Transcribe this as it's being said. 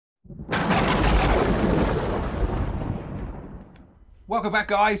Welcome back,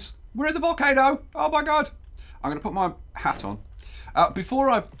 guys. We're in the volcano. Oh my god. I'm going to put my hat on. Before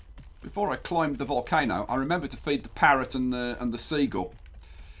I climbed the volcano, I remembered to feed the parrot and the seagull.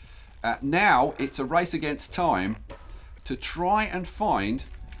 Now it's a race against time to try and find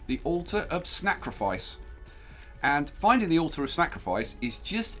the altar of sacrifice. And finding the altar of sacrifice is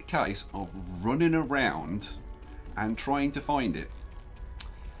just a case of running around and trying to find it.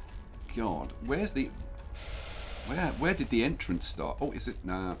 God, where's the... Where did the entrance start? Oh, is it?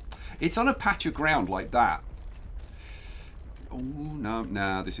 Nah. It's on a patch of ground like that. Oh, no.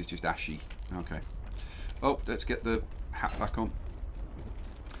 Nah, this is just ashy. Okay. Oh, let's get the hat back on.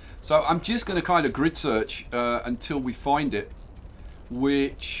 So I'm just going to kind of grid search until we find it.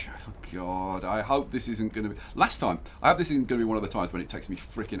 Which... Oh, God. I hope this isn't going to be... I hope this isn't going to be one of the times when it takes me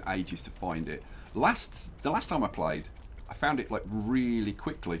freaking ages to find it. The last time I played, I found it, like, really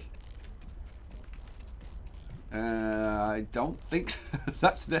quickly. I don't think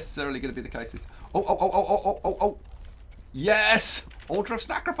that's necessarily going to be the case. Oh. Yes! Altar of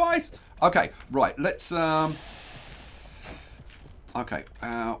sacrifice! Okay, right, let's... Okay,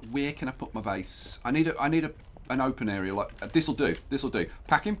 where can I put my base? I need an open area. Like this'll do.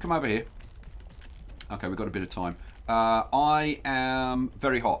 Pack him, come over here. Okay, we've got a bit of time. I am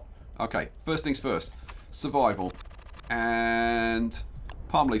very hot. Okay, first things first. Survival. And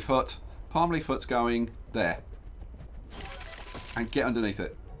palm leaf hut. Palm leaf hut's going there. And get underneath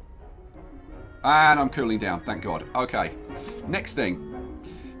it. And I'm cooling down, thank God. Okay, next thing.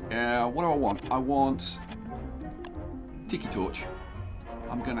 What do I want? I want tiki torch.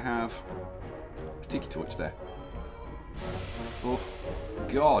 I'm going to have a tiki torch there. Oh,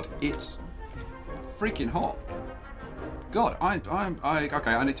 God, it's freaking hot. God,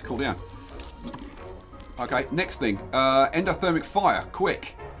 okay, I need to cool down. Okay, next thing. Endothermic fire,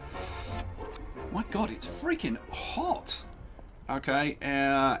 quick. My God, it's freaking hot. Okay,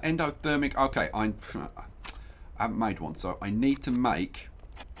 endothermic. Okay, I haven't made one, so I need to make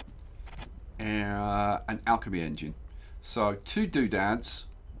an alchemy engine. So 2 doodads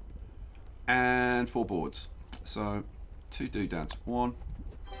and 4 boards. So 2 doodads, 1,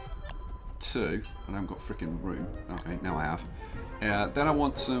 2, and I haven't got freaking room. Okay, now I have. Then I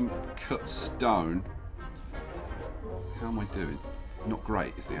want some cut stone. How am I doing? Not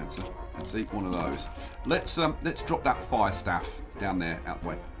great is the answer. Let's eat one of those. Let's drop that fire staff down there out the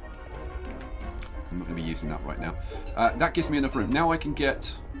way. I'm not going to be using that right now. That gives me enough room. Now I can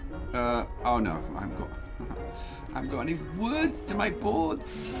get. Oh no, I haven't got any wood to make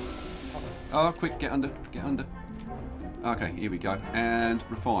boards. Oh, quick, get under, get under. Okay, here we go. And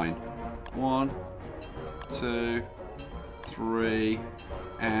refine. 1, 2, 3,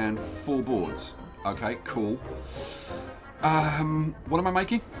 and 4 boards. Okay, cool. What am I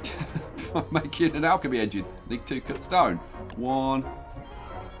making? I'm making an alchemy engine. Need 2 cut stone. 1,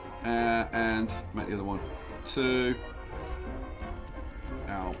 and make the other one. 2.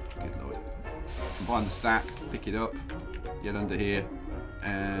 Oh, good lord. Combine the stack, pick it up, get under here,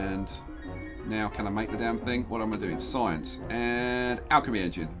 and now can I make the damn thing? What am I doing? Science and alchemy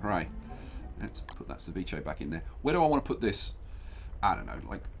engine. Hooray. Let's put that ceviche back in there. Where do I want to put this? I don't know.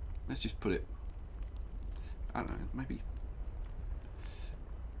 Like, let's just put it. I don't know. Maybe.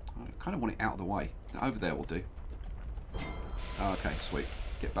 I kind of want it out of the way. Over there will do. Okay, sweet.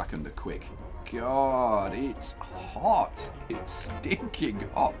 Get back under quick. God, it's hot. It's stinking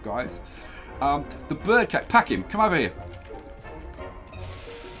hot, guys. The bird cage. Pack him. Come over here.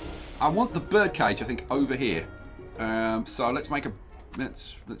 I want the bird cage, I think, over here. So let's make a...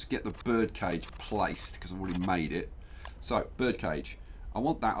 Let's get the bird cage placed, because I've already made it. So, bird cage. I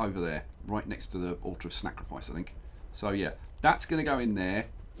want that over there, right next to the altar of sacrifice, I think. So, yeah. That's going to go in there.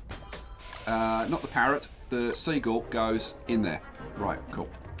 Not the parrot. The seagull goes in there. Right, cool.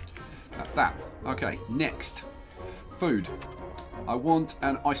 That's that. Okay, next. Food. I want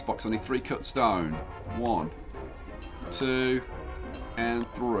an icebox. I need 3 cut stone. 1, 2, and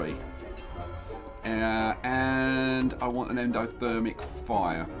 3. And I want an endothermic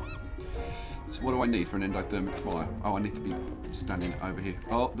fire. So what do I need for an endothermic fire? Oh, I need to be standing over here.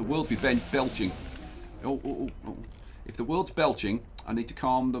 Oh, the world be belching. Oh. If the world's belching, I need to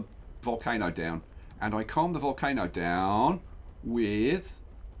calm the volcano down. And I calm the volcano down with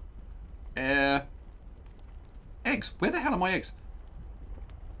eggs. Where the hell are my eggs?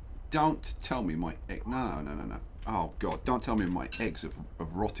 Don't tell me my egg. No. Oh God! Don't tell me my eggs have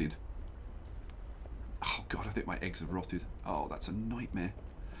rotted. Oh God! I think my eggs have rotted. Oh, that's a nightmare.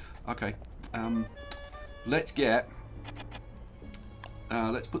 Okay. Let's get.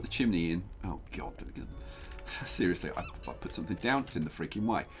 Let's put the chimney in. Oh God! Seriously, I put something down. It's in the freaking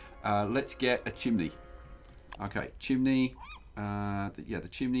way. Let's get a chimney. Okay, chimney. Yeah, the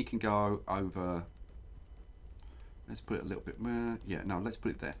chimney can go over. Let's put it a little bit. Yeah, no, let's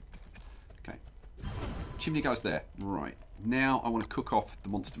put it there. Okay. Chimney goes there. Right. Now I want to cook off the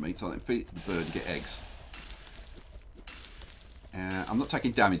monster meat so I can feed it to the bird and get eggs. I'm not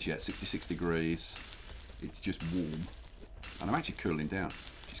taking damage yet. 66 degrees. It's just warm. And I'm actually cooling down,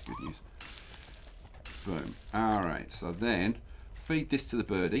 which is good news. Boom. Alright, so then feed this to the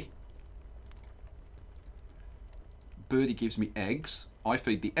birdie. Birdie gives me eggs. I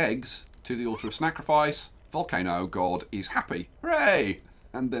feed the eggs to the altar of sacrifice. Volcano god is happy. Hooray!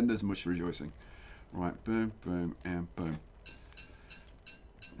 And then there's much rejoicing. Right, boom, boom, and boom.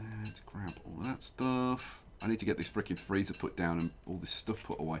 Let's grab all that stuff. I need to get this freaking freezer put down and all this stuff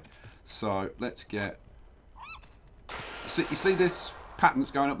put away. So let's get... You see this pattern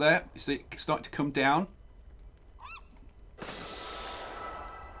that's going up there? You see it starting to come down?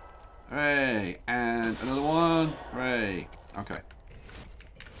 Hooray! And another one. Hooray! Okay.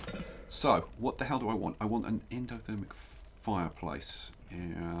 So, what the hell do I want? I want an endothermic fireplace.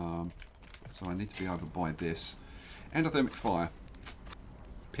 So I need to be over by this. Endothermic fire.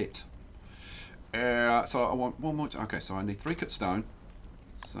 Pit. So I want one more. Okay, so I need 3 cut stone.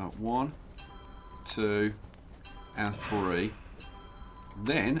 So 1, 2, and 3.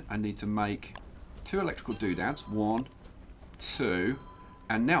 Then I need to make 2 electrical doodads. 1, 2,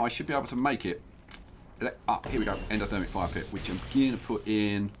 and now I should be able to make it. Here we go. Endothermic fire pit, which I'm going to put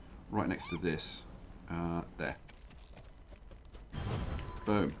in right next to this. There.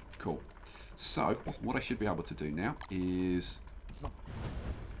 Boom. Cool. So what I should be able to do now is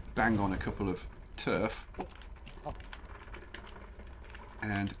bang on a couple of turf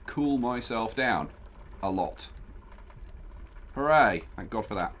and cool myself down a lot. Hooray! Thank God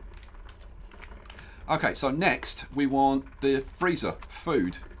for that. Okay, so next we want the freezer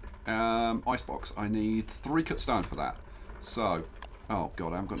food icebox. I need 3 cut stone for that. So, oh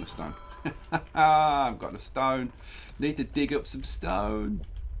God, I haven't got enough stone. I've got enough stone. Need to dig up some stone.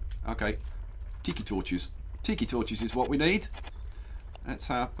 Okay, tiki torches. Tiki torches is what we need. Let's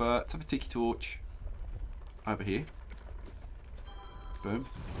have a tiki torch over here. Boom.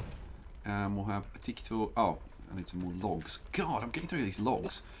 And we'll have a tiki torch. Oh, I need some more logs. God, I'm getting through these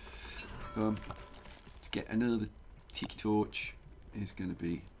logs. To get another tiki torch is going to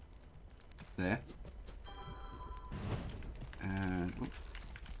be there. And oops.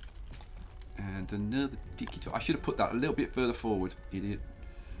 And another tiki torch. I should have put that a little bit further forward, idiot.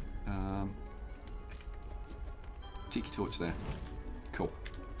 Tiki torch there. Cool.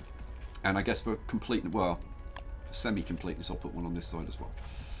 And I guess for complete, well, for semi-completeness, I'll put one on this side as well.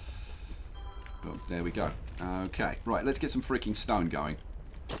 Boom. There we go. Okay. Right. Let's get some freaking stone going.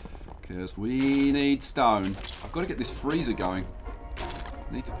 Because we need stone. I've got to get this freezer going.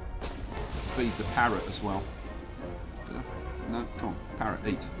 Need to feed the parrot as well. Did I? No? Come on. Parrot,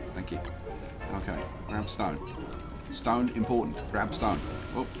 eat. Thank you. Okay. Grab stone. Stone, important. Grab stone.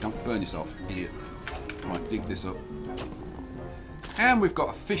 Oh, don't burn yourself, idiot. Right, dig this up. And we've got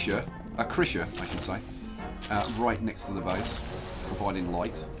a fisher, a crisher, I should say, right next to the base, providing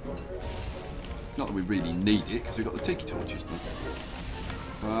light. Not that we really need it, because we've got the tiki torches.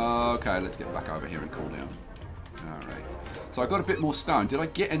 But... okay, let's get back over here and cool down. Alright. So I got a bit more stone. Did I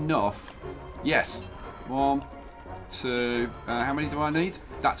get enough? Yes. 1, 2... how many do I need?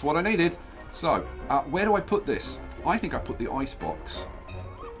 That's what I needed. So, where do I put this? I think I put the icebox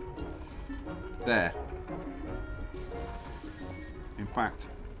there. In fact,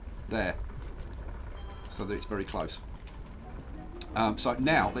 there. So that it's very close. So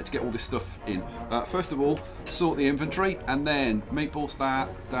now, let's get all this stuff in. First of all, sort the inventory, and then meatballs, that,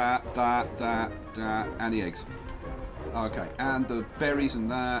 and the eggs. Okay, and the berries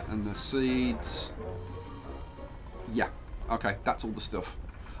and that, and the seeds. Yeah, okay, that's all the stuff.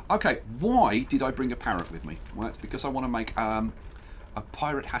 Okay, why did I bring a parrot with me? Well, it's because I want to make a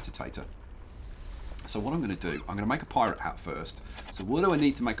pirate hat-atator. So what I'm going to do, I'm going to make a pirate hat first. So what do I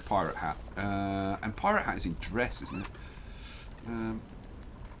need to make a pirate hat? And pirate hat is in dress, isn't it?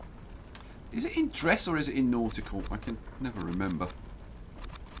 Is it in dress or is it in nautical? I can never remember.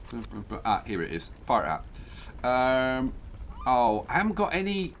 Here it is. Pirate hat. Oh, I haven't got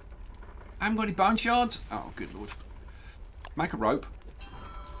any bone shards? Oh, good lord. Make a rope.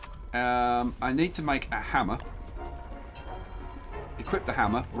 I need to make a hammer. Equip the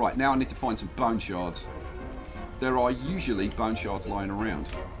hammer. Right, now I need to find some bone shards. There are usually bone shards lying around.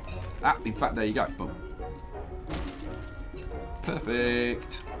 In fact, there you go. Boom.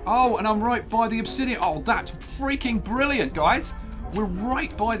 Perfect. Oh, and I'm right by the obsidian. Oh, that's freaking brilliant, guys. We're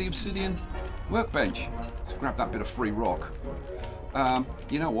right by the obsidian workbench. Let's grab that bit of free rock.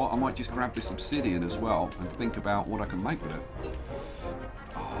 You know what? I might just grab this obsidian as well and think about what I can make with it.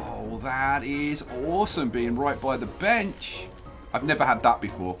 Oh, that is awesome, being right by the bench. I've never had that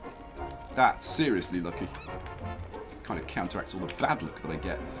before. That's seriously lucky. Kind of counteracts all the bad luck that I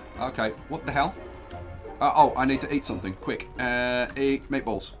get. Okay, what the hell? Oh, I need to eat something. Quick. Eat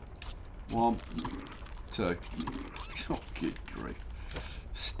meatballs. 1, 2. Oh, good grief.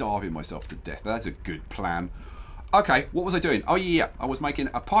 Starving myself to death. That's a good plan. Okay, what was I doing? Oh, yeah. I was making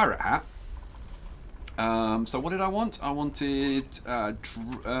a pirate hat. So what did I want? I wanted...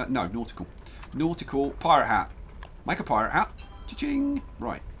 no, nautical. Nautical pirate hat. Make a pirate hat. Cha-ching.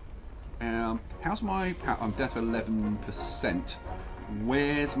 Right. How's my... I'm down to 11%.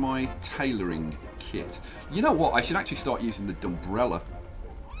 Where's my tailoring kit? You know what? I should actually start using the umbrella.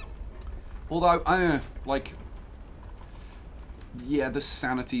 Although, like... Yeah, the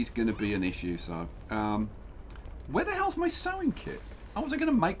sanity's going to be an issue, so... where the hell's my sewing kit? Oh, was I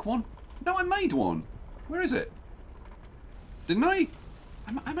going to make one? No, I made one. Where is it? Didn't I?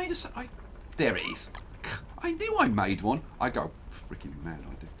 I made a... there it is. I knew I made one. I go freaking mad,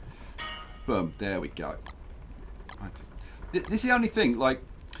 I do. Boom, there we go. This is the only thing, like...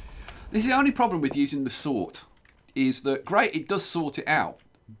 This is the only problem with using the sort. Is that, great, it does sort it out.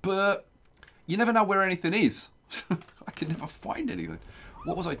 But you never know where anything is. I can never find anything.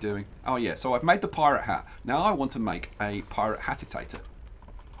 What was I doing? Oh yeah, so I've made the pirate hat. Now I want to make a pirate hatitator.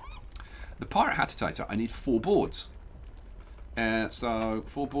 The pirate hatitator, I need 4 boards. So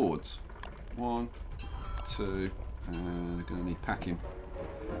 4 boards. 1, 2, and I'm going to need packing.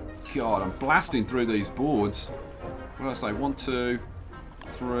 God, I'm blasting through these boards. What did I say? 1, 2,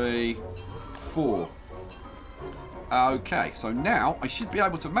 3, 4. Okay, so now I should be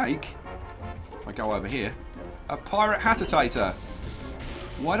able to make, if I go over here, a pirate hatitator.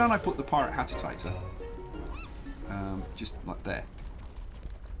 Why don't I put the pirate hatitator just like there?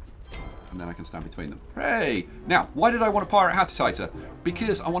 And then I can stand between them. Hey! Now, why did I want a pirate hatitator?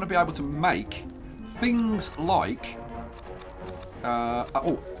 Because I want to be able to make things like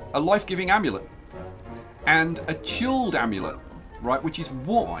a life-giving amulet and a chilled amulet, right? Which is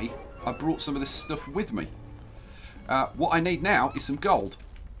why I brought some of this stuff with me. What I need now is some gold.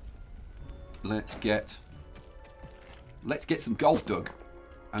 Let's get some gold dug,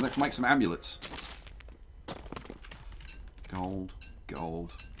 and let's make some amulets. Gold,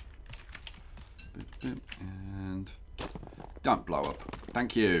 gold, and don't blow up.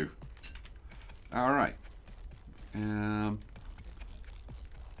 Thank you. All right. I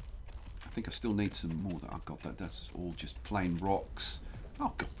think I still need some more. That I've got that. That's all just plain rocks.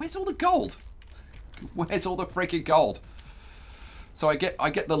 Oh God, where's all the gold? Where's all the freaking gold? So I get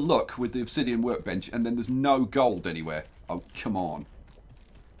the luck with the obsidian workbench, and then there's no gold anywhere. Oh, come on.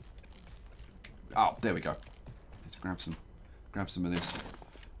 Oh, there we go. Let's grab some of this.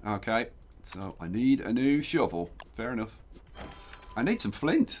 Okay, so I need a new shovel. Fair enough. I need some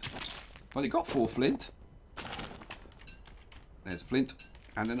flint. I've only got 4 flint. There's a flint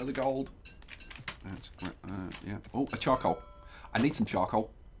and another gold. Yeah. Oh, a charcoal. I need some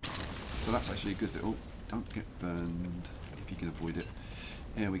charcoal. So that's actually a good thing. Oh, don't get burned if you can avoid it.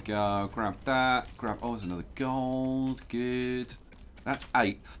 Here we go. Grab that. Grab. Oh, there's another gold. Good. That's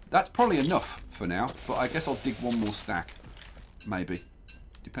 8. That's probably enough for now. But I guess I'll dig one more stack. Maybe.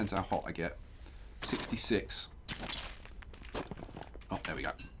 Depends how hot I get. 66. Oh, there we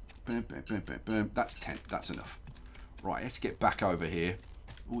go. Boom, boom, boom, boom, boom. That's 10. That's enough. Right, let's get back over here.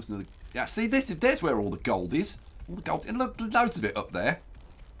 Oh, there's another. Yeah, see, there's where all the gold is. All the gold. And look, loads of it up there.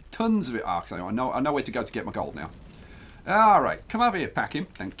 Tons of it. Oh, so I know where to go to get my gold now. All right, come over here, pack him.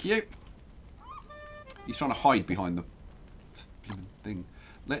 Thank you. He's trying to hide behind the thing.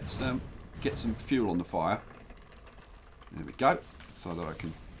 Let's get some fuel on the fire. There we go, so that I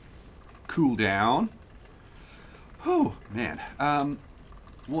can cool down. Oh man.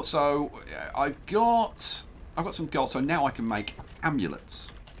 So I've got some gold. So now I can make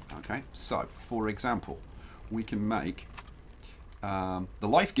amulets. Okay. So for example, we can make the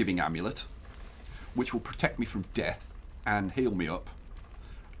life-giving amulet, which will protect me from death and heal me up.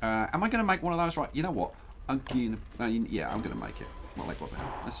 Am I going to make one of those? Right. You know what? Yeah, I'm going to make it. Well, like what the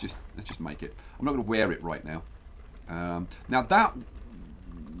hell? Let's just make it. I'm not going to wear it right now. Now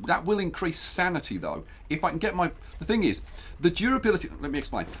that will increase sanity though. If I can get my... The thing is, the durability... Let me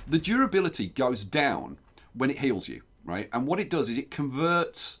explain. The durability goes down when it heals you, right? And what it does is it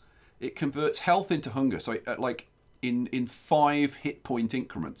converts health into hunger. So like in 5 hit point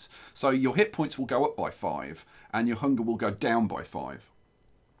increments. So your hit points will go up by 5 and your hunger will go down by 5.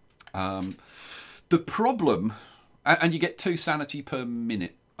 The problem... And you get 2 sanity per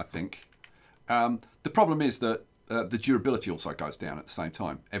minute, I think. The problem is that the durability also goes down at the same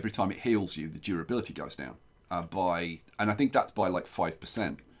time. Every time it heals you, the durability goes down and I think that's by like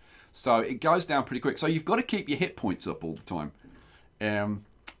 5%. So it goes down pretty quick. So you've got to keep your hit points up all the time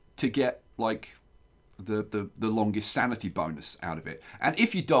to get like the longest sanity bonus out of it. And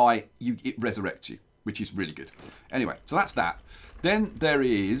if you die, it resurrects you, which is really good. Anyway, so that's that. Then there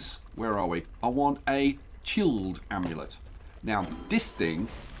is, where are we? I want a chilled amulet. Now this thing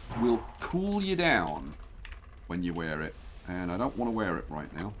will cool you down when you wear it, and I don't want to wear it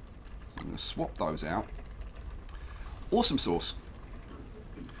right now, so I'm going to swap those out. Awesome sauce.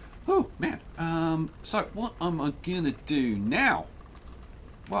 Oh man, so what am I going to do now?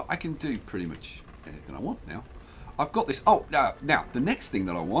 Well, I can do pretty much anything I want now. I've got this. Oh, now the next thing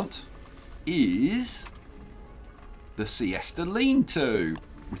that I want is the Siesta Lean-To,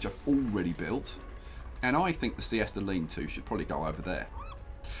 which I've already built, and I think the Siesta Lean-To should probably go over there.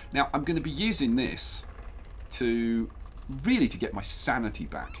 Now I'm going to be using this to really to get my sanity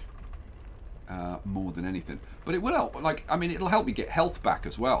back more than anything, but it will help. Like, I mean, it'll help me get health back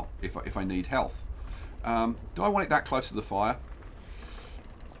as well if I need health. Do I want it that close to the fire?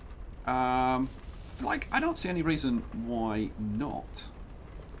 Like, I don't see any reason why not.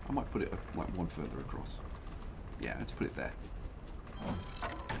 I might put it like one further across. Yeah, let's put it there.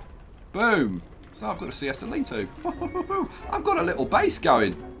 Boom. So I've got a Siesta Lean-To. I've got a little base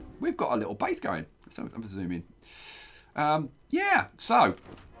going. We've got a little base going. I'm going to zoom in. Yeah, so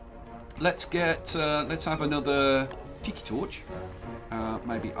let's have another tiki torch.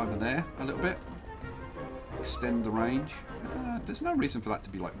 Maybe over there a little bit. Extend the range. There's no reason for that to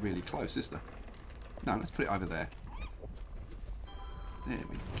be like really close, is there? No, let's put it over there. There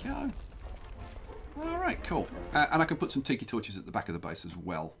we go. Alright, cool. And I can put some tiki torches at the back of the base as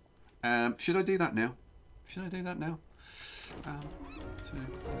well. Should I do that now? Should I do that now? 2, 3,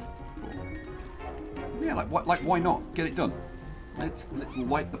 4. Yeah, like why not? Get it done. Let's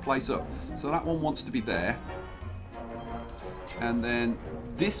light the place up. So that one wants to be there. And then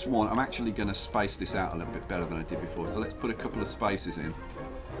this one, I'm actually going to space this out a little bit better than I did before. So let's put a couple of spaces in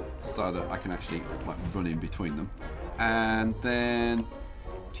so that I can actually like run in between them. And then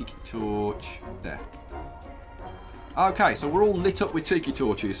tiki torch there. Okay, so we're all lit up with tiki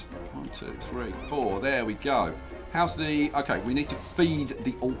torches. 1, 2, 3, 4. There we go. How's the... Okay, we need to feed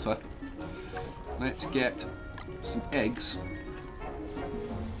the altar. Let's get some eggs.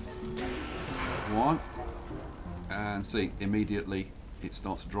 1. And see, immediately it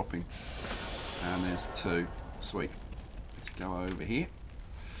starts dropping. And there's 2. Sweet. Let's go over here.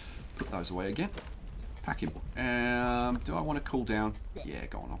 Put those away again. Pack him. Do I want to cool down? Yeah,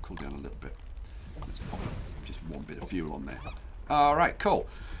 go on. I'll cool down a little bit. Let's pop just one bit of fuel on there. All right, cool.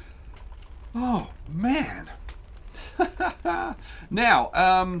 Oh man. Now,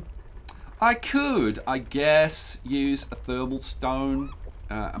 I could, I guess, use a thermal stone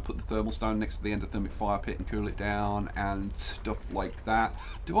and put the thermal stone next to the endothermic fire pit and cool it down and stuff like that.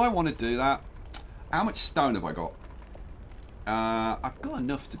 Do I want to do that? How much stone have I got? I've got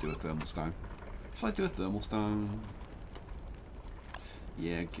enough to do a thermal stone. Should I do a thermal stone?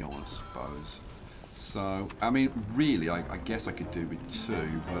 Yeah, go on, I suppose. So, I mean, really, I guess I could do with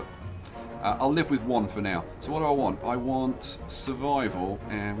 2, but I'll live with 1 for now. So what do I want? I want survival,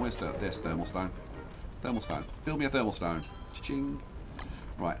 and where's that? There's thermal stone. Thermal stone. Build me a thermal stone. Ching.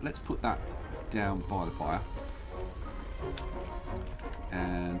 Right, let's put that down by the fire.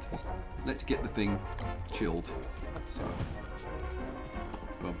 And let's get the thing chilled. So,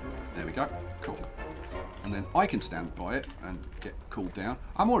 boom. There we go. Cool. And then I can stand by it and get cooled down.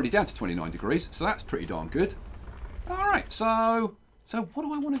 I'm already down to 29 degrees, so that's pretty darn good. All right, so what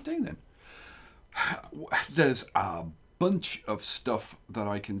do I want to do then? There's a bunch of stuff that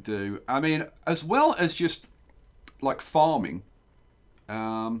I can do. I mean, as well as just like farming.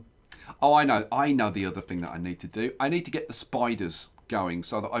 Oh, I know the other thing that I need to do. I need to get the spiders going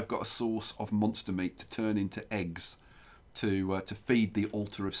so that I've got a source of monster meat to turn into eggs to feed the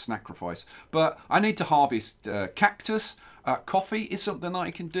altar of sacrifice. But I need to harvest cactus. Coffee is something that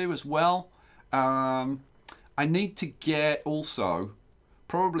I can do as well. I need to get also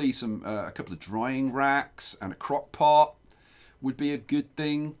probably a couple of drying racks and a crock pot would be a good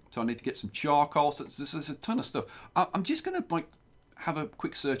thing. So I need to get some charcoal. So there's a ton of stuff. I'm just going to like have a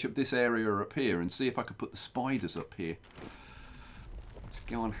quick search of this area up here and see if I could put the spiders up here. Let's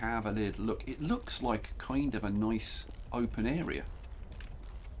go and have a little look. It looks like kind of a nice open area.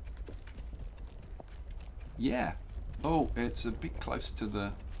 Yeah. Oh, it's a bit close to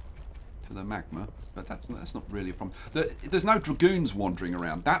the magma, but that's not really a problem. There's no dragoons wandering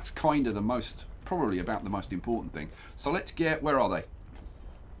around. That's kind of probably about the most important thing. So let's get, where are they?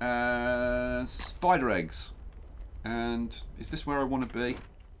 Spider eggs. And is this where I want to be?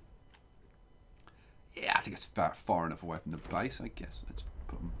 Yeah, I think it's about far enough away from the base, I guess. Let's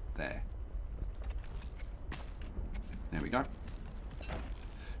put them there. There we go.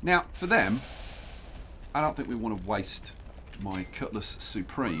 Now, for them, I don't think we want to waste my Cutlass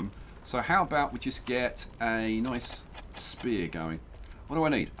Supreme. So how about we just get a nice spear going? What do I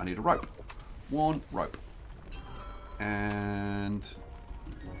need? I need a rope. One rope. And...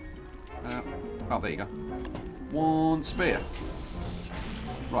 oh, there you go. One spear.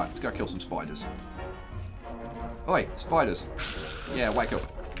 Right, let's go kill some spiders. Oi, spiders. Yeah, wake up.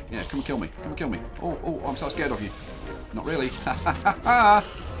 Yeah, come and kill me. Come and kill me. Oh, oh, I'm so scared of you. Not really.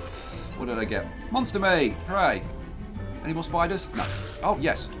 What did I get? Monster meat. Hooray. Any more spiders? No. Oh,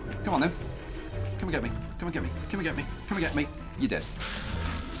 yes. Come on then. Come and get me. Come and get me. Come and get me. Come and get me. You're dead.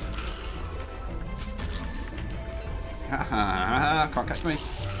 Can't catch me.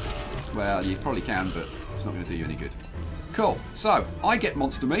 Well, you probably can, but it's not going to do you any good. Cool. So, I get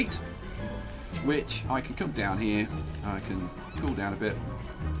monster meat, which I can come down here. I can cool down a bit.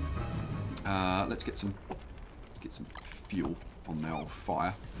 Let's get some fuel on the old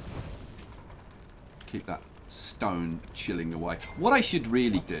fire. Keep that stone chilling away. What I should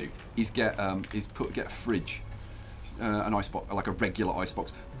really do is get a fridge, an icebox, like a regular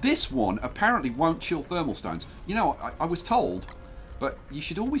icebox. This one apparently won't chill thermal stones. You know, I was told, but you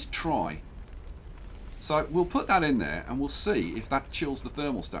should always try. So we'll put that in there and we'll see if that chills the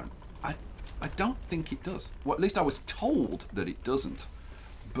thermal stone. I don't think it does. Well, at least I was told that it doesn't.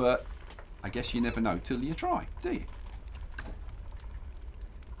 But I guess you never know till you try, do you?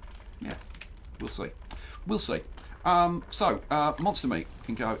 Yeah, we'll see. We'll see. Monster meat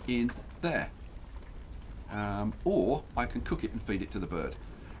can go in there. Or I can cook it and feed it to the bird.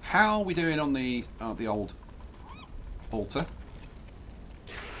 How are we doing on the old altar?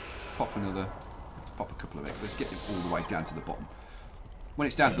 Pop another... Let's pop a couple of eggs. Let's get it all the way down to the bottom. When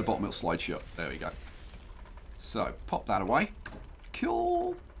it's down to the bottom, it'll slide shut. There we go. So, pop that away.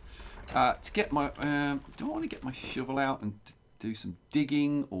 Cool. To get my... do I want to get my shovel out and do some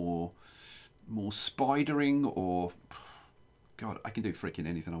digging or more spidering or... God, I can do freaking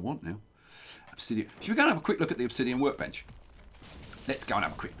anything I want now. Obsidian. Should we go and have a quick look at the obsidian workbench? Let's go and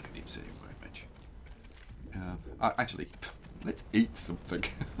have a quick look at the obsidian workbench. Actually, let's eat something.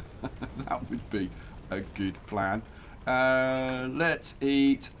 That would be a good plan. Let's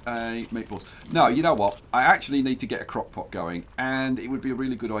eat a meatballs. No, you know what? I actually need to get a crock pot going, and it would be a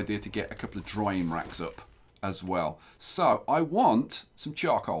really good idea to get a couple of drying racks up as well. So I want some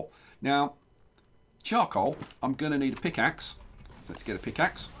charcoal. Now, charcoal, I'm going to need a pickaxe. So let's get a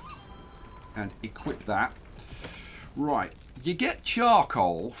pickaxe and equip that. Right, you get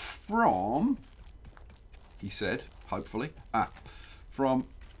charcoal from, he said, hopefully, from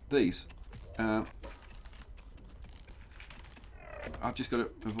these. I've just got to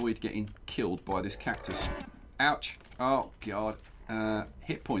avoid getting killed by this cactus. Ouch. Oh, God.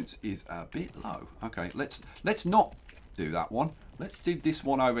 Hit points is a bit low. Okay, let's not do that one. Let's do this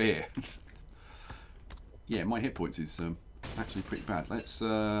one over here. Yeah, my hit points is actually pretty bad. Let's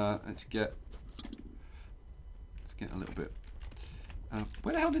get a little bit.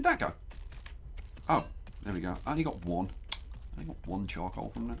 Where the hell did that go? Oh, there we go. I only got one. I got one charcoal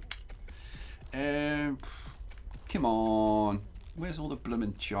from that. Come on. Where's all the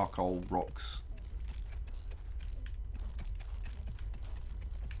blooming charcoal rocks?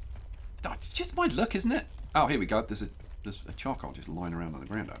 Oh, it's just my luck, isn't it? Oh, here we go. There's a charcoal just lying around on the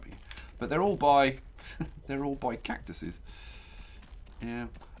ground over here. But they're all by they're all by cactuses. Yeah.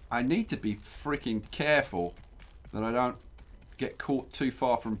 I need to be freaking careful that I don't get caught too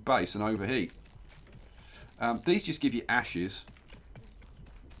far from base and overheat. These just give you ashes.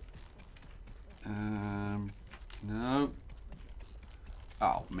 No.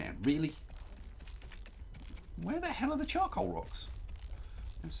 Oh man, really? Where the hell are the charcoal rocks?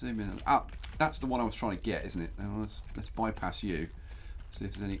 Let's zoom in. Oh, that's the one I was trying to get, isn't it? Now let's bypass you. See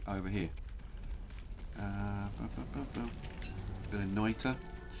if there's any over here. Bit of niter.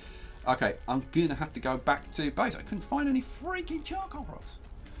 Okay, I'm gonna have to go back to base. I couldn't find any freaking charcoal rocks.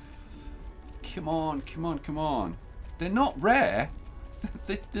 Come on, come on, come on. They're not rare.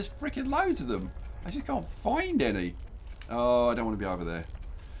 There's freaking loads of them. I just can't find any. Oh, I don't want to be over there.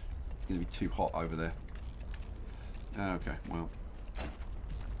 It's going to be too hot over there. Okay, well.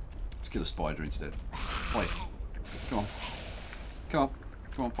 Let's kill a spider instead. Wait. Come on. Come on.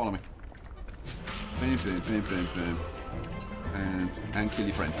 Come on, follow me. Boom, boom, boom, boom, boom. And kill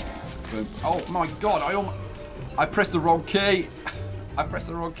your friend. Boom. Oh my god, I pressed the wrong key. I pressed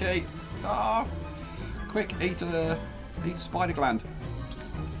the wrong key. Oh. Quick, eat a spider gland.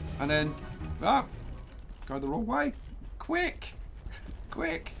 And then, God, go the wrong way. Quick!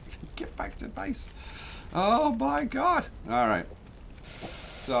 Quick! Get back to base. Oh my god! Alright.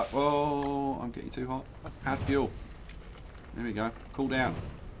 So, oh, I'm getting too hot. Add fuel. There we go. Cool down.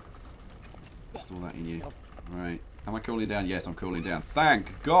 Store that in you. Right. Am I cooling down? Yes, I'm cooling down.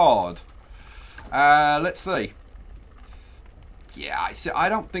 Thank God! Let's see. Yeah, I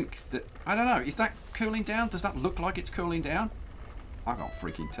don't think that... I don't know. Is that cooling down? Does that look like it's cooling down? I can't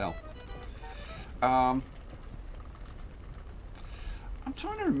freaking tell. I'm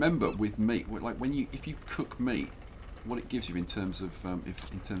trying to remember with meat, like if you cook meat, what it gives you in terms of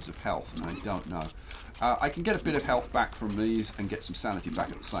health, and I don't know. I can get a bit of health back from these and get some sanity back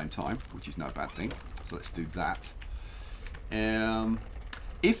at the same time, which is no bad thing. So let's do that.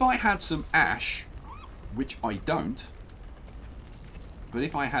 If I had some ash, which I don't, but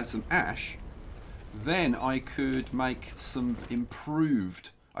if I had some ash, then I could make some improved.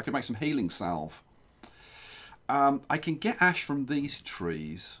 I could make some healing salve. I can get ash from these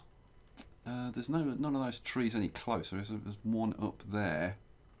trees. There's none of those trees any closer. There's one up there.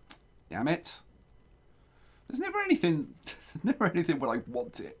 Damn it! There's never anything. Never anything when I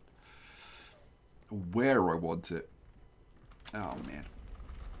want it, or where I want it. Oh man.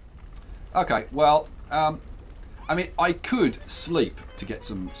 Okay. Well, I mean, I could sleep to get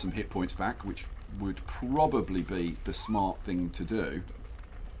some hit points back, which would probably be the smart thing to do.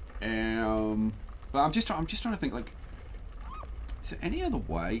 But I'm just trying to think, like, is there any other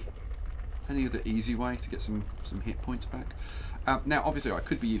way? Any other easy way to get some hit points back? Now, obviously, I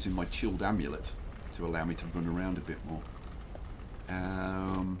could be using my chilled amulet to allow me to run around a bit more.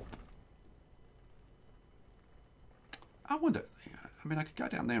 I wonder. I mean, I could go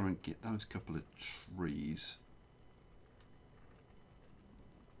down there and get those couple of trees.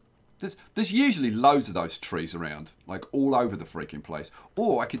 There's usually loads of those trees around, like all over the freaking place.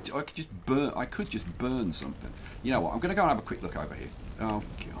 Or I could just burn something. You know what? I'm gonna go and have a quick look over here. Oh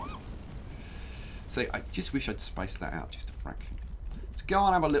god. See, I just wish I'd spaced that out just a fraction. Let's go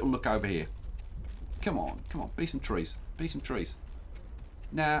and have a little look over here. Come on, be some trees. Be some trees.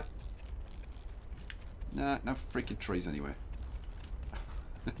 Nah. Nah, no freaking trees anywhere.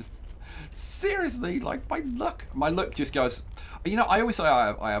 Seriously, like my luck just goes. You know, I always say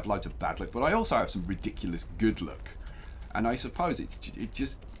I have loads of bad luck, but I also have some ridiculous good luck. And I suppose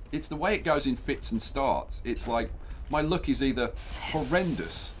it's the way it goes in fits and starts. It's like my luck is either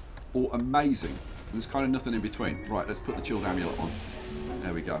horrendous or amazing. There's kind of nothing in between. Right, let's put the chilled amulet on.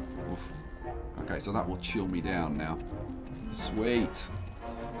 There we go. Oof. Okay, so that will chill me down now. Sweet.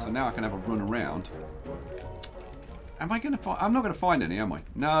 So now I can have a run around. Am I going to find... I'm not going to find any, am I?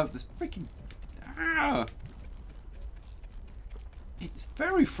 No, there's freaking... Ah! It's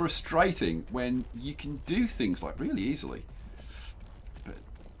very frustrating when you can do things like really easily.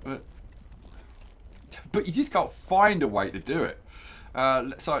 But you just can't find a way to do it.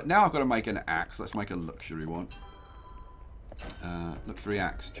 So now I've got to make an axe. Let's make a luxury one. Luxury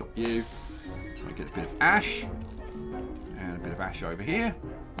axe. Chop you. So I get a bit of ash. And a bit of ash over here.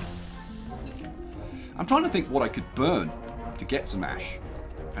 I'm trying to think what I could burn to get some ash.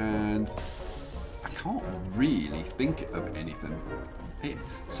 And I can't really think of anything.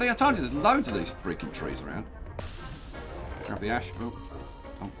 See, I told you there's loads of these freaking trees around. Grab the ash.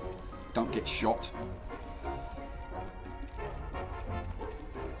 Oh, don't get shot.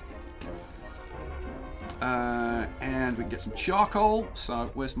 And we can get some charcoal. So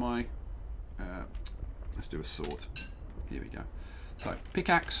where's my... let's do a sword. Here we go. So,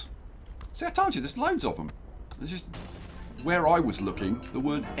 pickaxe. See, I told you, there's loads of them. There's just... Where I was looking, there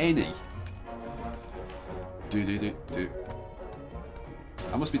weren't any.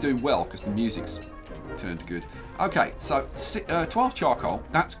 I must be doing well, because the music's turned good. Okay, so 12 charcoal.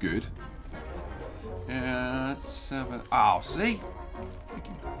 That's good. Let's have a... Oh, see?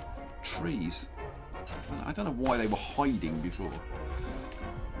 Freaking trees. I don't know why they were hiding before.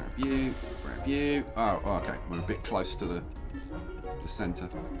 Grab you, grab you. Oh, okay. We're a bit close to the centre.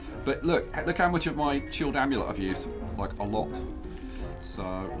 But look how much of my chilled amulet I've used. Like, a lot.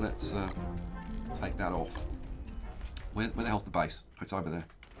 So, let's take that off. Where the hell's the base? Oh, it's over there.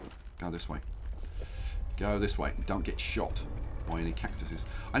 Go this way. Go this way. Don't get shot by any cactuses.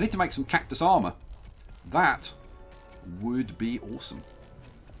 I need to make some cactus armour. That would be awesome.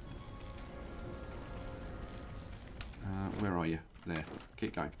 Where are you? There.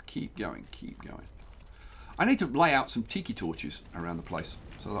 Keep going. Keep going. Keep going. I need to lay out some tiki torches around the place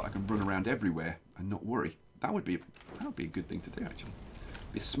so that I can run around everywhere and not worry. That would be a good thing to do, actually.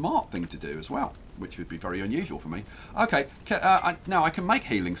 Be a smart thing to do as well, which would be very unusual for me. Okay, now I can make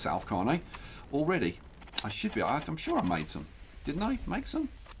healing salve, can't I? Already. I should be. I'm sure I made some. Didn't I make some?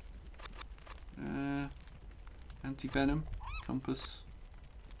 Anti-venom. Compass.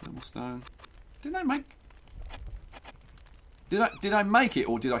 Thermal stone. Did I make... Did I make it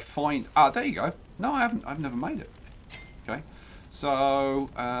or did I find... Ah, there you go. No, I haven't. I've never made it. Okay. So,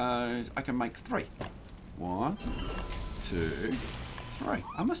 I can make 3. 1, 2, 3.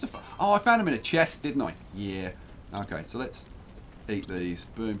 I must have... Oh, I found them in a chest, didn't I? Yeah. Okay, so let's eat these.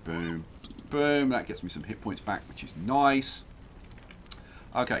 Boom, boom, boom. That gets me some hit points back, which is nice.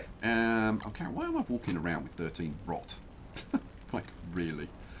 Okay. Okay, why am I walking around with 13 rot? Like, really?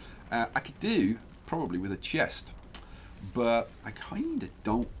 I could do probably with a chest. But I kind of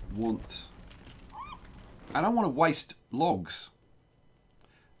don't want... I don't want to waste logs.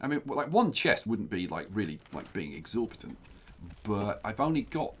 I mean, like, 1 chest wouldn't be, like, really, like, being exorbitant. But I've only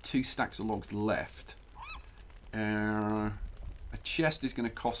got 2 stacks of logs left. A chest is going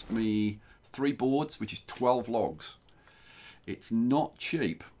to cost me 3 boards, which is 12 logs. It's not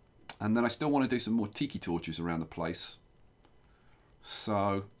cheap. And then I still want to do some more tiki torches around the place.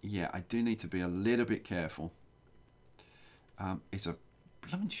 So, yeah, I do need to be a little bit careful. It's a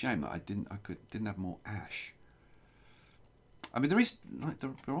blooming shame that I didn't have more ash. I mean, there is like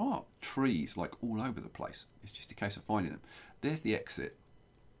there are trees like all over the place. It's just a case of finding them. There's the exit.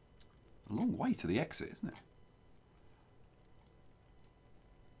 A long way to the exit, isn't it?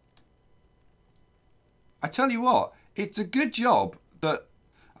 I tell you what, it's a good job that.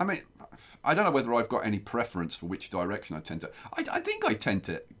 I mean, I don't know whether I've got any preference for which direction I tend to. I think I tend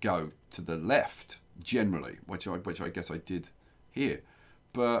to go to the left generally, which I guess I did here.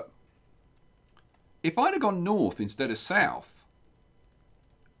 But if I'd have gone north instead of south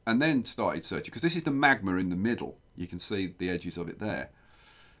and then started searching, because this is the magma in the middle, you can see the edges of it there.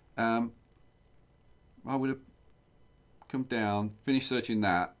 I would have come down, finished searching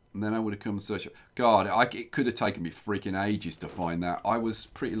that, and then I would have come and searched. God, it could have taken me freaking ages to find that. I was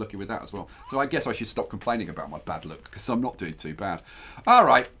pretty lucky with that as well. So I guess I should stop complaining about my bad luck, because I'm not doing too bad. All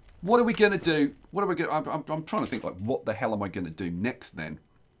right. What are we going to do? What are we going? I'm trying to think, like, what the hell am I going to do next then?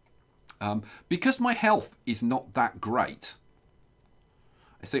 Because my health is not that great.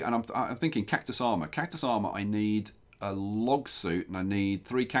 I see, and I'm thinking cactus armor. Cactus armor. I need a log suit and I need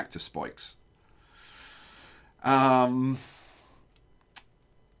 3 cactus spikes. But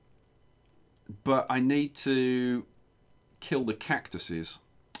I need to kill the cactuses.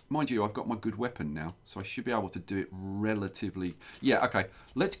 Mind you, I've got my good weapon now, so I should be able to do it relatively... Yeah, okay.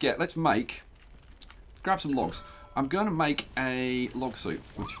 Let's grab some logs. I'm going to make a log suit,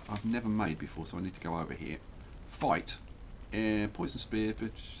 which I've never made before, so I need to go over here. Fight. Poison spear,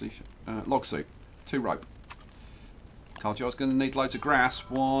 log suit. 2 rope. Told you I was going to need loads of grass.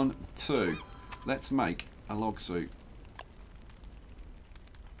 1, 2. Let's make a log suit.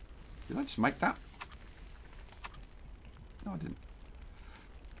 Did I just make that? No, I didn't.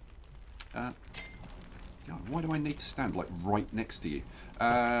 God, why do I need to stand like right next to you?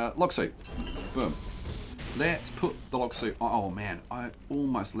 Log suit. Boom. Let's put the log suit on. Oh man, I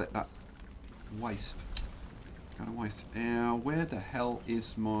almost let that waste. Kind of waste. Now, where the hell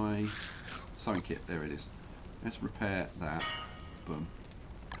is my sewing kit? There it is. Let's repair that. Boom.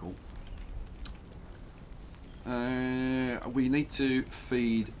 Cool. We need to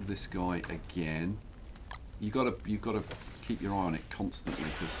feed this guy again. You've got to keep your eye on it constantly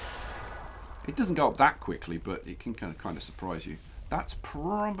because it doesn't go up that quickly, but it can kind of surprise you. That's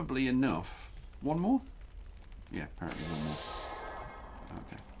probably enough. One more? Yeah, apparently one more.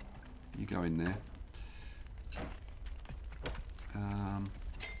 Okay. You go in there.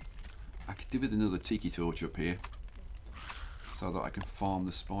 I could do with another tiki torch up here so that I can farm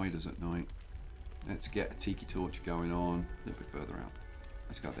the spiders at night. Let's get a tiki torch going on a little bit further out.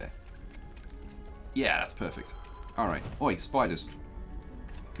 Let's go there. Yeah, that's perfect. Alright. Oi, spiders.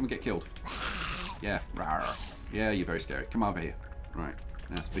 Come and get killed. Yeah. Rawr. Yeah, you're very scary. Come over here. Right.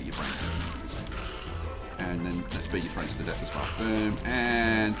 Now let's beat your brains. And then let's beat your friends to death as well. Boom.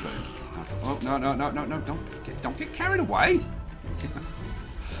 And boom. Oh, no, no, no, no, no. Don't get carried away.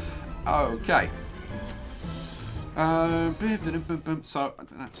 Okay. So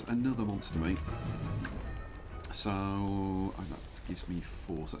that's another monster meat. So that gives me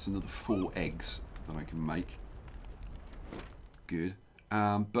 4. So that's another 4 eggs that I can make. Good.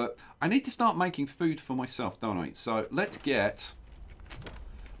 But I need to start making food for myself, don't I? So let's get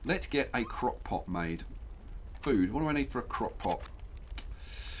a crock pot made. Food. What do I need for a crock pot?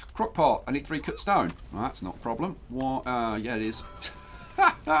 Crock pot. I need 3 cut stone. Well, that's not a problem. What? Yeah, it is.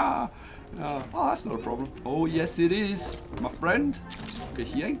 Oh, that's not a problem. Oh, yes, it is, my friend.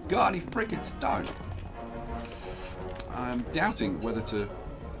 Because you ain't got any freaking stone. I'm doubting whether to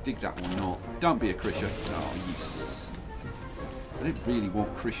dig that or not. Don't be a Krisha. Oh, yes. I didn't really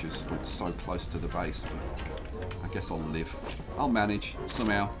want critters like so close to the base, but I guess I'll live. I'll manage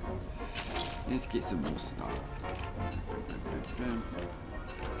somehow. Let's get some more stone.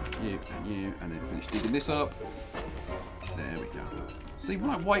 You, and then finish digging this up. There we go. See,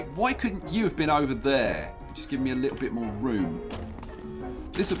 why couldn't you have been over there? Just give me a little bit more room.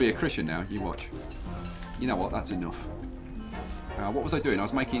 This will be a critter now, you watch. You know what, that's enough. What was I doing? I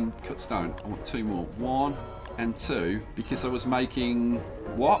was making cut stone. I want 2 more. 1 and 2, because I was making...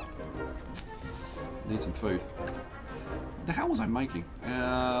 What? I need some food. What the hell was I making?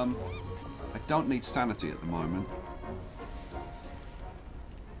 I don't need sanity at the moment.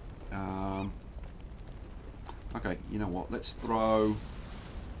 Okay, you know what? Let's throw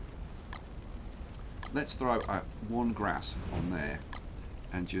 1 grass on there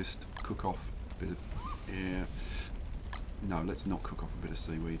and just cook off a bit of... No, let's not cook off a bit of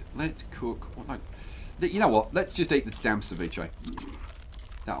seaweed. Let's cook... you know what? Let's just eat the damn ceviche.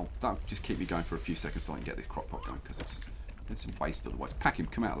 That'll just keep me going for a few seconds so I can get this crock pot going, because it's a waste otherwise. Pack him.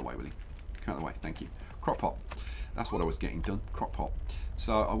 Come out of the way, will you? Come out of the way. Thank you. Crock pot. That's what I was getting done. Crock pot.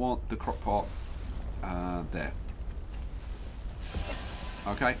 So I want the crock pot there.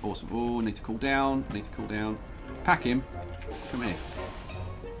 Okay, awesome. Oh, need to cool down. Need to cool down. Pack him. Come here.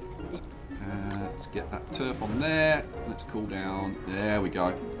 Let's get that turf on there. Let's cool down. There we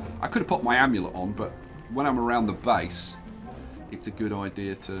go. I could have put my amulet on, but when I'm around the base, it's a good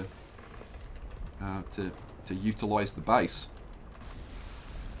idea to utilise the base.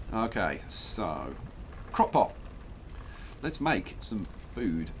 Okay, so crock pot. Let's make some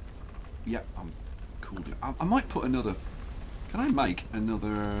food. Yep, I'm cool down. I might put another. Can I make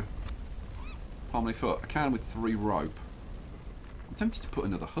another palm foot? I can with 3 rope. I'm tempted to put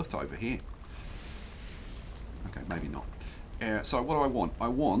another hut over here. Okay, maybe not. So what do I want? I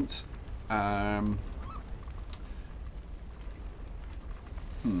want...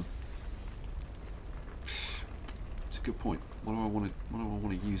 It's a good point. What do I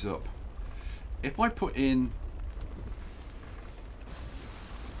want to use up? If I put in...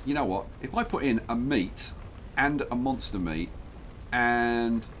 You know what? If I put in a meat and a monster meat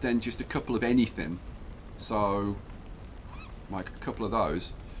and then just a couple of anything, so like a couple of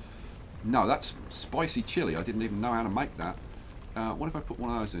those. No, that's spicy chili. I didn't even know how to make that. What if I put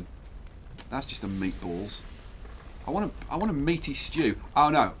one of those in? That's just a meatballs. I want a meaty stew. Oh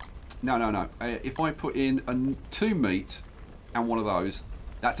no, no. If I put in 2 meat and one of those,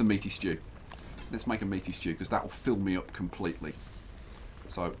 that's a meaty stew. Let's make a meaty stew because that will fill me up completely.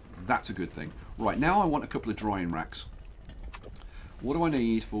 So that's a good thing. Right, now I want a couple of drying racks. What do I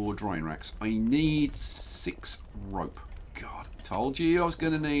need for drying racks? I need 6 rope. God, told you I was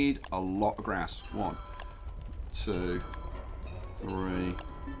going to need a lot of grass. 1, 2, 3,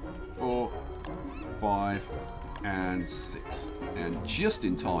 4, 5, and 6. And just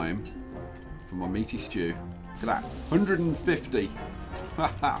in time for my meaty stew. Look at that, 150.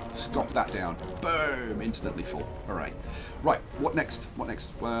 Haha, scoff that down. Boom, instantly full. All right. Right, what next? What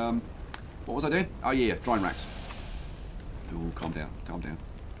next? What was I doing? Oh yeah, drying racks. Ooh, calm down, calm down.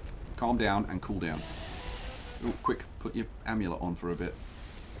 Calm down and cool down. Ooh, quick, put your amulet on for a bit.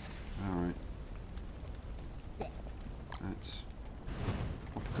 Alright. Let's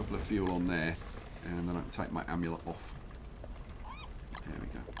pop a couple of fuel on there, and then I can take my amulet off. There we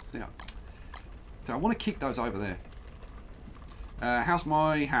go. So I want to keep those over there. How's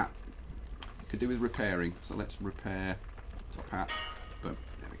my hat? Could do with repairing, so let's repair top hat. Boom,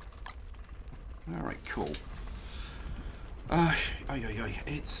 there we go. Alright, cool.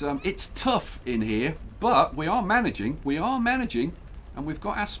 It's tough in here, but we are managing, and we've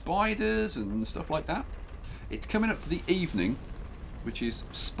got our spiders and stuff like that. It's coming up to the evening, which is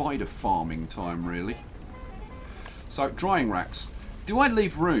spider farming time, really. So, drying racks. Do I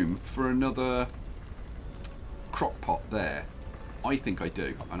leave room for another crock pot there? I think I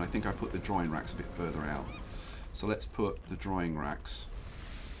do, and I think I put the drying racks a bit further out. So let's put the drying racks.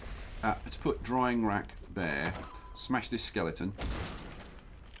 Let's put drying rack there. Smash this skeleton.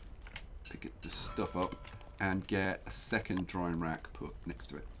 Pick the stuff up and get a second drying rack put next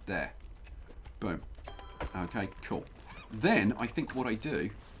to it. There. Boom. Okay, cool. Then I think what I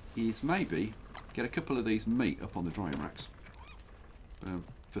do is maybe get a couple of these meat up on the drying racks.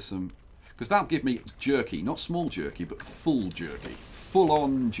 For some... Because that'll give me jerky, not small jerky, but full jerky,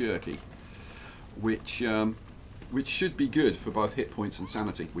 full-on jerky, which should be good for both hit points and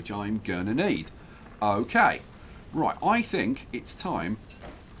sanity, which I'm gonna need. Okay, right. I think it's time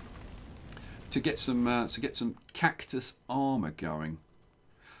to get some cactus armor going.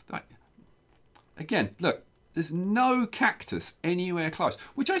 Again, look, there's no cactus anywhere close,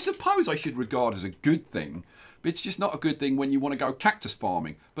 which I suppose I should regard as a good thing, But it's just not a good thing when you want to go cactus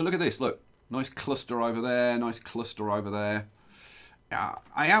farming. But look at this, look. Nice cluster over there, nice cluster over there.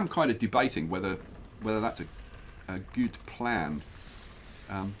 I am kind of debating whether that's a good plan.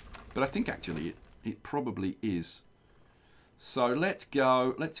 But I think actually it probably is. So let's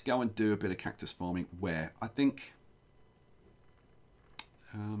go and do a bit of cactus farming. Where? I think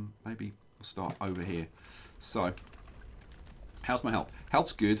maybe I'll start over here. So how's my health?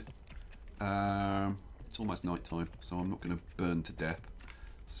 Health's good. It's almost night time, so I'm not going to burn to death.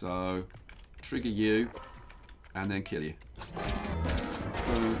 So trigger you and then kill you.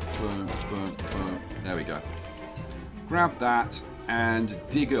 Boom, boom, boom, boom. There we go. Grab that and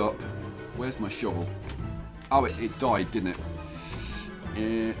dig up. Where's my shovel? Oh, it died, didn't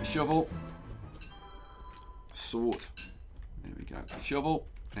it? Shovel. Sort. There we go. Shovel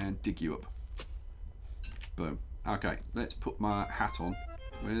and dig you up. Boom. Okay, let's put my hat on.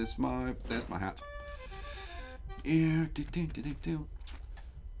 There's my hat. Yeah,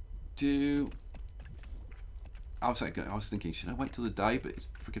 I was thinking, should I wait till the day? But it's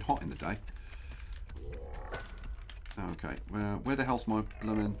freaking hot in the day. Okay, well, where the hell's my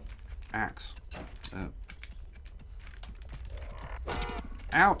blooming axe?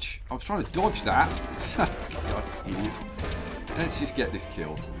 Ouch! I was trying to dodge that. God, idiot. Let's just get this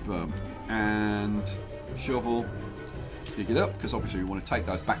killed. Boom. And shovel. Dig it up, because obviously we want to take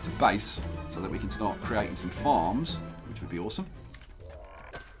those back to base so that we can start creating some farms, which would be awesome.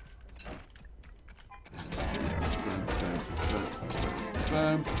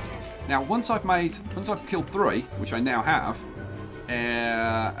 Boom. Now, once I've killed 3, which I now have,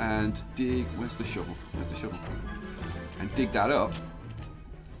 and dig. Where's the shovel? Where's the shovel? And dig that up,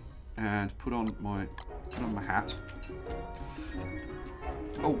 and put on my hat.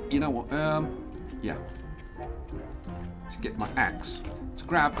 Oh, you know what? Yeah. Let's get my axe. Let's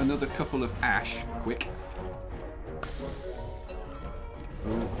grab another couple of ash, quick.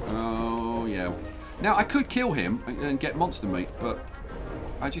 Oh yeah. Now I could kill him and get monster meat, but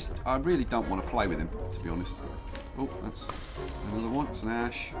I really don't want to play with him, to be honest. Oh, that's another one. It's an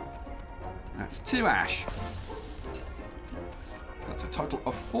ash. That's 2 ash. That's a total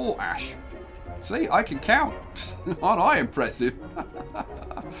of 4 ash. See, I can count. Aren't I impressive?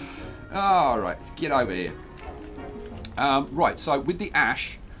 Alright, let's get over here. Right, so with the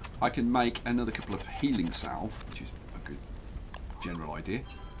ash, I can make another couple of healing salve, which is a good general idea.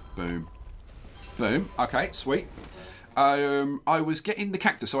 Boom. Boom. Okay, sweet. I was getting the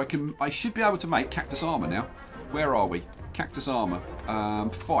cactus, so I should be able to make cactus armor now. Where are we? Cactus armor.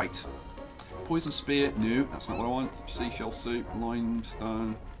 Fight. Poison spear. No, that's not what I want. Seashell suit.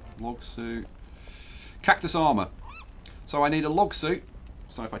 Limestone. Log suit. Cactus armor. So I need a log suit.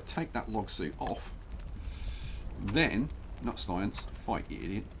 So if I take that log suit off, then, not science, fight, you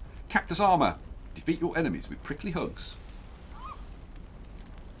idiot. Cactus armor. Defeat your enemies with prickly hugs.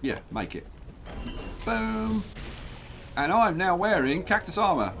 Yeah, make it. Boom. And I'm now wearing cactus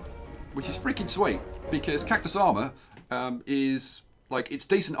armor, which is freaking sweet, because cactus armor is, like, it's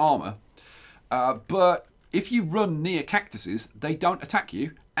decent armor, but if you run near cactuses, they don't attack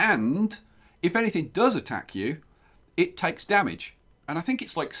you, and if anything does attack you, it takes damage. And I think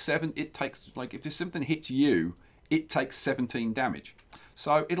it's like if there's something hits you, it takes 17 damage.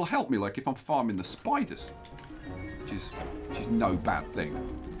 So it'll help me, like, if I'm farming the spiders, which is no bad thing.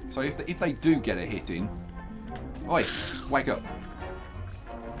 So if they do get a hit in, oi, wake up.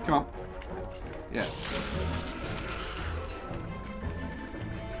 Come on. Yeah.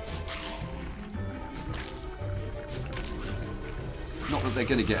 Not that they're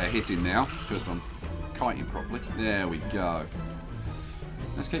going to get a hit in now, because I'm kiting properly. There we go.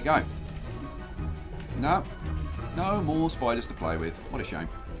 Let's keep going. No. No more spiders to play with. What a shame.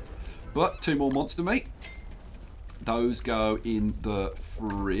 But 2 more monster meat. Those go in the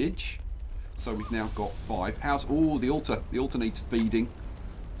fridge. So we've now got 5. How's... Oh, the altar. The altar needs feeding.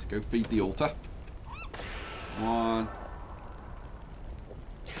 Let's go feed the altar. 1.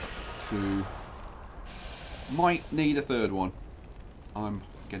 2. Might need a 3rd one. I'm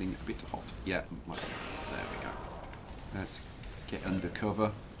getting a bit hot. Yeah, there we go. Let's get under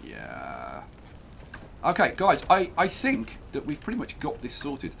cover. Yeah. Okay, guys, I think that we've pretty much got this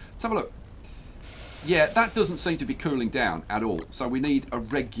sorted. Let's have a look. Yeah, that doesn't seem to be cooling down at all. So we need a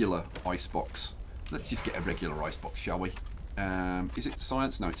regular icebox. Let's just get a regular icebox, shall we? Is it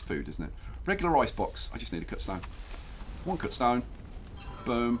science? No, it's food, isn't it? Regular icebox. I just need a cut stone. 1 cut stone.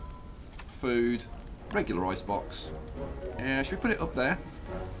 Boom. Food. Regular icebox. Should we put it up there?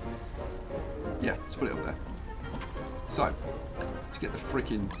 Yeah, let's put it up there. So, let's get the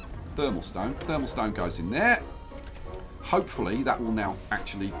freaking thermal stone. Thermal stone goes in there. Hopefully that will now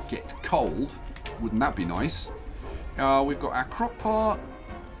actually get cold Wouldn't that be nice? We've got our crock pot.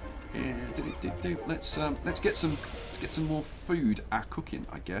 Let's get some more food. Our cooking,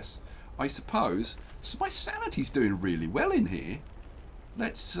 I guess. I suppose. So my sanity's doing really well in here.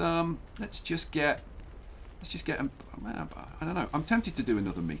 Let's just get. I don't know. I'm tempted to do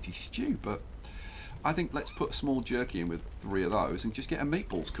another meaty stew, but I think let's put a small jerky in with 3 of those and just get a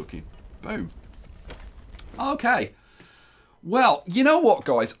meatballs cooking. Boom. Okay. Well, you know what,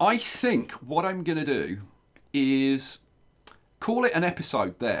 guys? I think what I'm going to do is call it an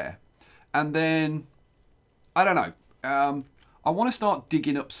episode there. And then, I don't know. I want to start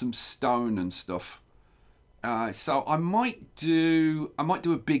digging up some stone and stuff. So I might do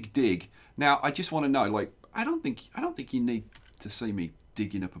a big dig. Now, I just want to know, like, I don't think you need to see me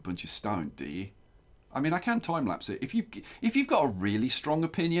digging up a bunch of stone, do you? I mean, I can time lapse it if you've got a really strong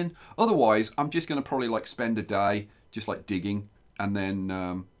opinion. Otherwise, I'm just going to probably like spend a day just like digging, and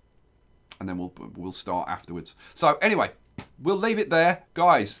then we'll start afterwards. So anyway, we'll leave it there,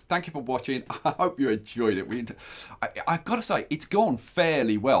 guys. Thank you for watching. I hope you enjoyed it. I've got to say, it's gone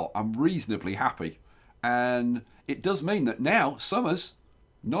fairly well. I'm reasonably happy, and it does mean that now summer's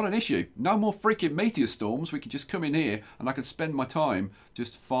not an issue. No more freaking meteor storms. We can just come in here and I can spend my time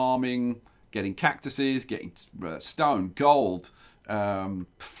just farming, getting cactuses, getting stone, gold,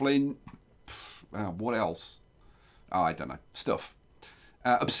 flint, what else? Oh, I don't know. Stuff.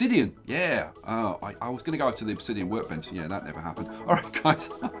 Obsidian. Yeah. Oh, I was going to go to the obsidian workbench. Yeah, that never happened. All right, guys.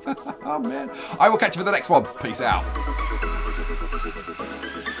 Oh, man. I will catch you for the next one. Peace out.